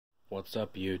What's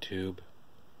up, YouTube?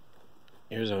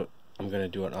 I'm gonna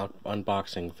do an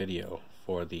unboxing video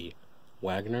for the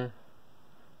Wagner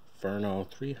Furno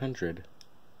 300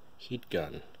 heat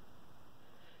gun.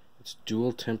 It's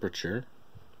dual temperature.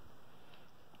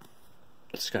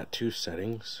 It's got two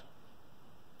settings,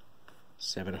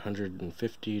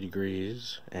 750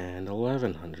 degrees and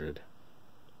 1100.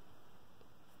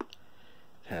 It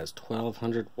has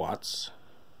 1200 watts.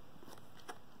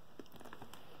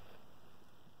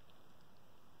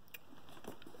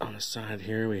 On the side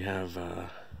here we have a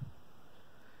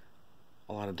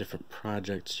lot of different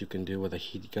projects you can do with a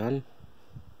heat gun,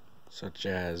 such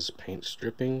as paint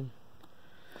stripping,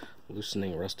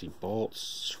 loosening rusty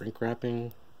bolts, shrink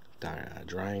wrapping,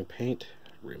 drying paint,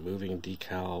 removing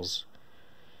decals.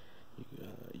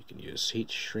 You can use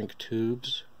heat shrink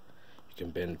tubes, you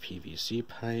can bend PVC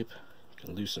pipe, you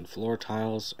can loosen floor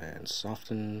tiles and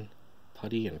soften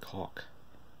putty and caulk.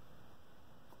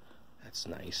 That's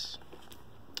nice.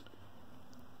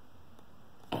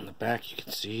 On the back you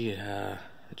can see it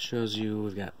shows you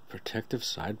we've got protective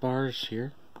sidebars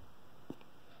here.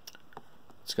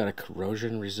 It's got a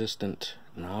corrosion resistant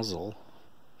nozzle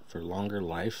for longer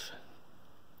life.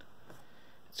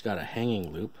 It's got a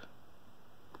hanging loop.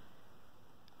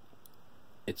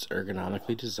 It's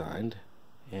ergonomically designed,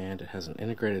 and it has an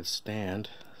integrated stand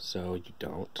so you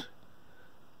don't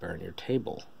burn your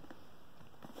table.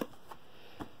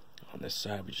 On this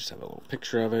side we just have a little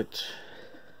picture of it.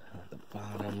 On the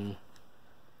bottom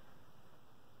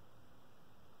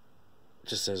it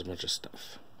just says a bunch of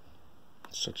stuff,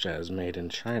 such as made in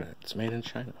China. It's made in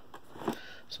China.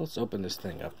 So let's open this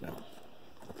thing up now.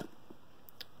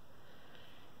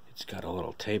 It's got a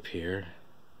little tape here.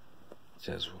 It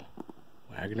says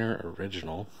Wagner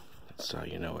Original. That's how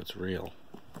you know it's real.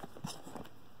 I'm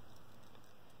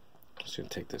just going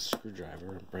to take this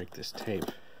screwdriver and break this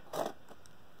tape.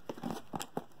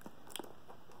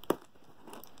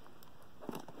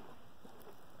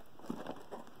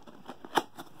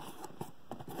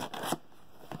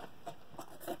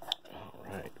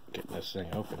 This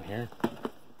thing open here.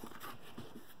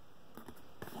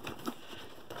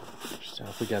 First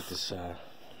off, we got this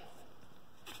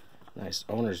nice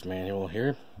owner's manual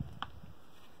here.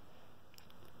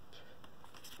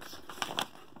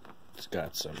 It's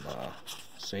got some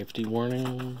safety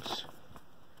warnings.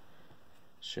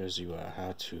 Shows you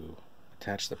how to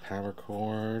attach the power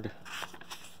cord,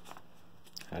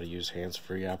 how to use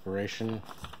hands-free operation,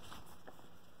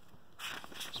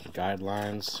 some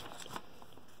guidelines,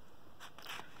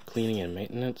 cleaning and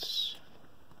maintenance,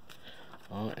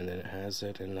 and then it has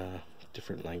it in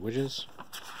different languages.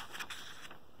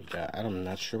 I'm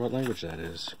not sure what language that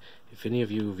is. If any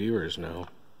of you viewers know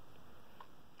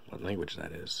what language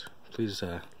that is, please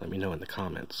let me know in the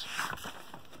comments.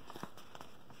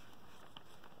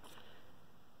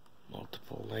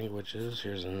 Multiple languages.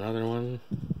 Here's another one.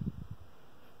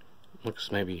 Looks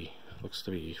to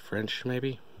be French,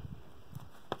 maybe.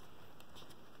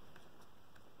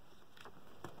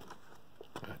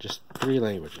 Just 3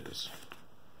 languages.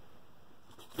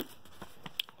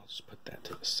 I'll just put that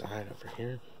to the side over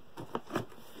here.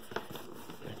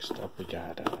 Next up we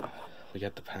got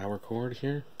the power cord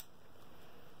here.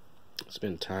 It's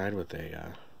been tied with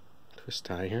a twist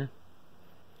tie here.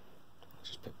 I'll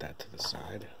just put that to the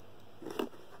side.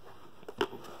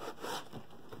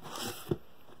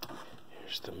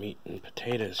 Here's the meat and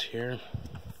potatoes here.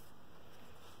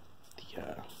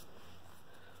 The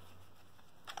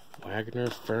Wagner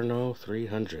Furno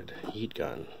 300 heat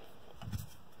gun.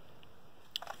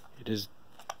 It's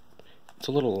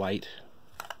a little light.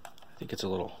 I think it's a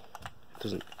little,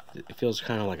 it feels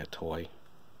kind of like a toy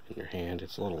in your hand.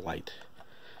 It's a little light,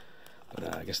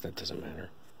 but I guess that doesn't matter.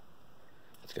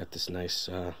 It's got this nice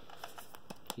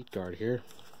heat guard here.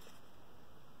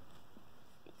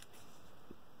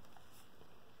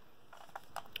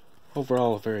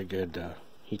 Overall, a very good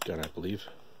heat gun, I believe.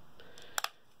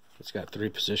 It's got 3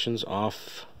 positions: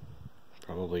 off,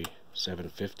 probably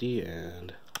 750,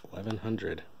 and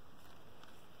 1100.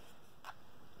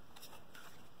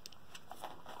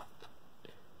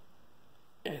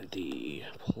 And the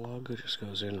plug just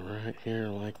goes in right here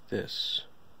like this.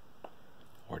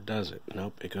 Or does it?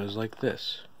 Nope, it goes like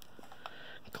this.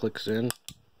 Clicks in,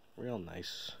 real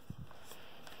nice.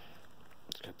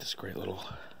 It's got this great little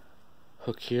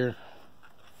hook here.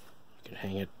 You can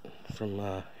hang it from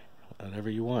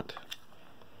whatever you want.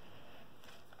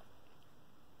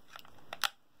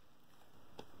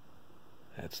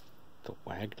 That's the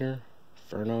Wagner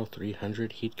Furno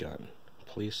 300 heat gun.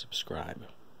 Please subscribe.